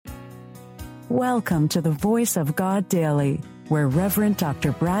Welcome to the Voice of God Daily, where Reverend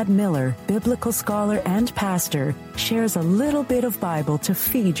Dr. Brad Miller, biblical scholar and pastor, shares a little bit of Bible to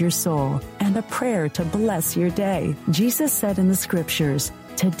feed your soul and a prayer to bless your day. Jesus said in the scriptures,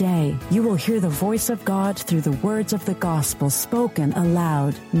 "Today you will hear the voice of God through the words of the gospel spoken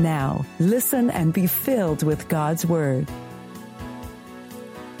aloud." Now, listen and be filled with God's word.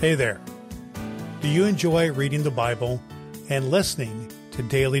 Hey there. Do you enjoy reading the Bible and listening to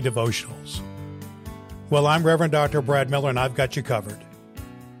daily devotionals? Well, I'm Reverend Dr. Brad Miller, and I've got you covered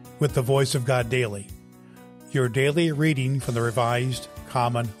with the Voice of God Daily, your daily reading from the Revised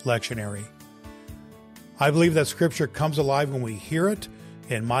Common Lectionary. I believe that Scripture comes alive when we hear it,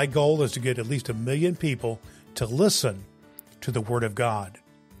 and my goal is to get at least 1 million people to listen to the Word of God.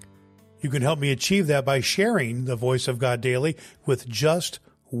 You can help me achieve that by sharing the Voice of God Daily with just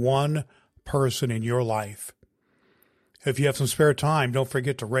one person in your life. If you have some spare time, don't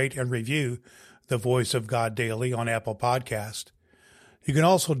forget to rate and review the Voice of God Daily on Apple Podcast. You can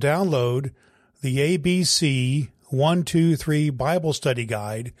also download the ABC 123 Bible Study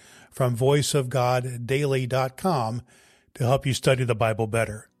Guide from voiceofgoddaily.com to help you study the Bible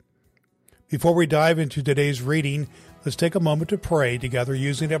better. Before we dive into today's reading, let's take a moment to pray together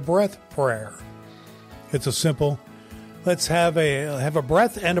using a breath prayer. It's a simple, let's have a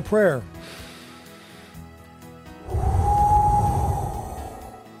breath and a prayer.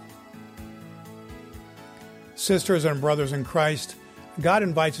 Sisters and brothers in Christ, God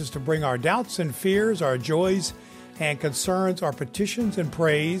invites us to bring our doubts and fears, our joys and concerns, our petitions and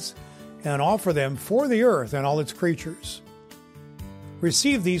praise, and offer them for the earth and all its creatures.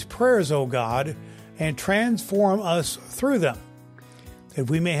 Receive these prayers, O God, and transform us through them, that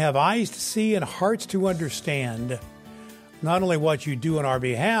we may have eyes to see and hearts to understand not only what you do on our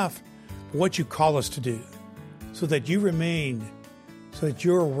behalf, but what you call us to do, so that you remain, so that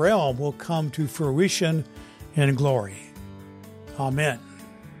your realm will come to fruition in glory. Amen.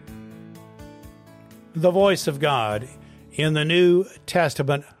 The Voice of God in the New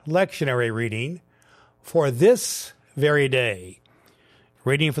Testament lectionary reading for this very day.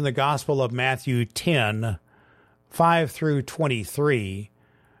 Reading from the Gospel of Matthew 10, 5 through 23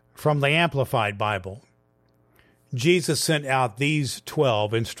 from the Amplified Bible. Jesus sent out these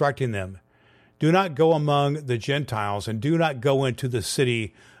 12, instructing them, "Do not go among the Gentiles, and do not go into the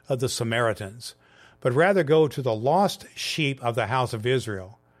city of the Samaritans, but rather go to the lost sheep of the house of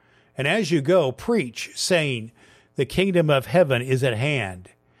Israel. And as you go, preach, saying, the kingdom of heaven is at hand.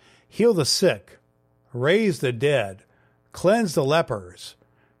 Heal the sick, raise the dead, cleanse the lepers,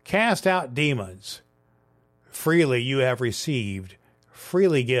 cast out demons. Freely you have received,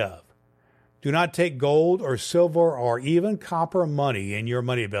 freely give. Do not take gold or silver or even copper money in your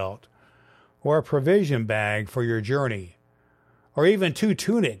money belt, or a provision bag for your journey, or even 2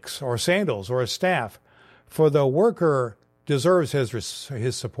 tunics, or sandals, or a staff, for the worker deserves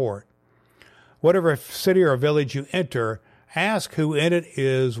his support. Whatever city or village you enter, ask who in it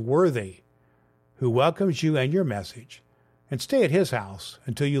is worthy, who welcomes you and your message, and stay at his house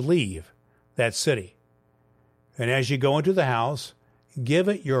until you leave that city. And as you go into the house, give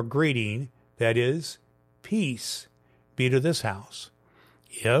it your greeting, that is, peace be to this house.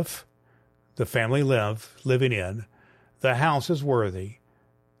 If the family living in the house is worthy,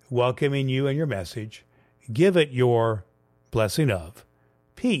 welcoming you and your message, give it your blessing of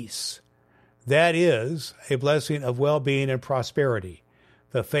peace. That is a blessing of well-being and prosperity,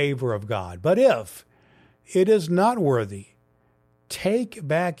 the favor of God. But if it is not worthy, take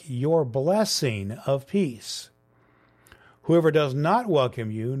back your blessing of peace. Whoever does not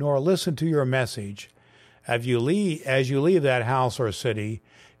welcome you nor listen to your message, as you leave that house or city,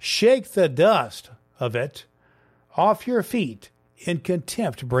 shake the dust of it off your feet in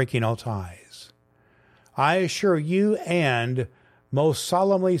contempt, breaking all ties. I assure you and most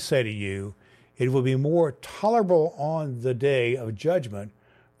solemnly say to you, it will be more tolerable on the day of judgment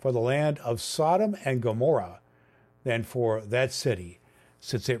for the land of Sodom and Gomorrah than for that city,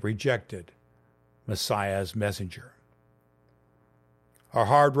 since it rejected Messiah's messenger. A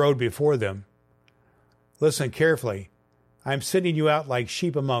hard road before them. Listen carefully. I'm sending you out like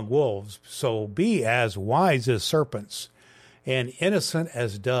sheep among wolves, so be as wise as serpents and innocent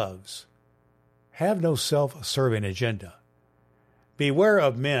as doves. Have no self-serving agenda. Beware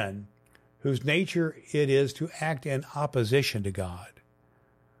of men whose nature it is to act in opposition to God.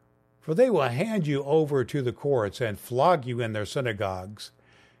 For they will hand you over to the courts and flog you in their synagogues,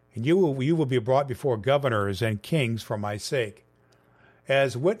 and you will be brought before governors and kings for my sake,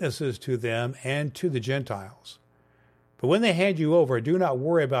 as witnesses to them and to the Gentiles. But when they hand you over, do not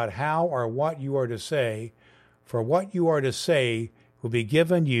worry about how or what you are to say, for what you are to say will be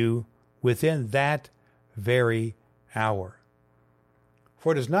given you within that very hour.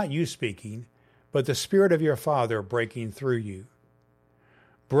 For it is not you speaking, but the Spirit of your Father breaking through you.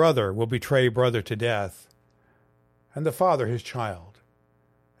 Brother will betray brother to death, and the father his child.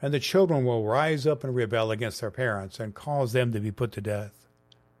 And the children will rise up and rebel against their parents and cause them to be put to death.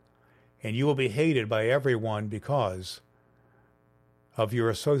 And you will be hated by everyone because of your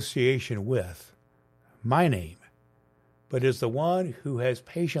association with my name. But it is the one who has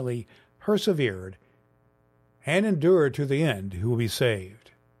patiently persevered and endured to the end who will be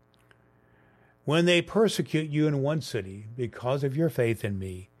saved. When they persecute you in one city because of your faith in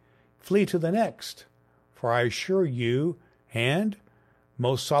me, flee to the next. For I assure you, and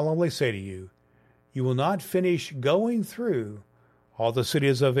most solemnly say to you, you will not finish going through all the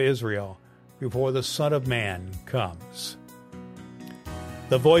cities of Israel before the Son of Man comes.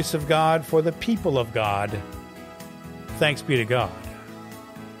 The voice of God for the people of God. Thanks be to God.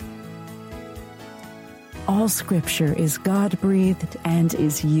 All Scripture is God-breathed and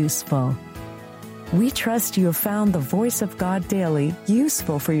is useful. We trust you have found the Voice of God Daily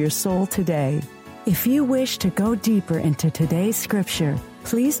useful for your soul today. If you wish to go deeper into today's Scripture,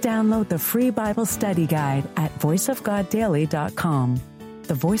 please download the free Bible study guide at voiceofgoddaily.com.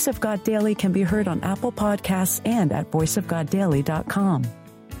 The Voice of God Daily can be heard on Apple Podcasts and at voiceofgoddaily.com.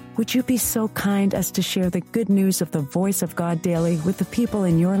 Would you be so kind as to share the good news of the Voice of God Daily with the people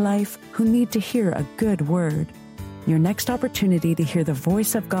in your life who need to hear a good word? Your next opportunity to hear the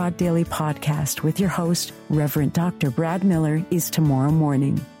Voice of God Daily podcast with your host, Reverend Dr. Brad Miller, is tomorrow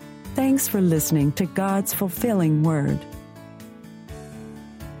morning. Thanks for listening to God's fulfilling Word.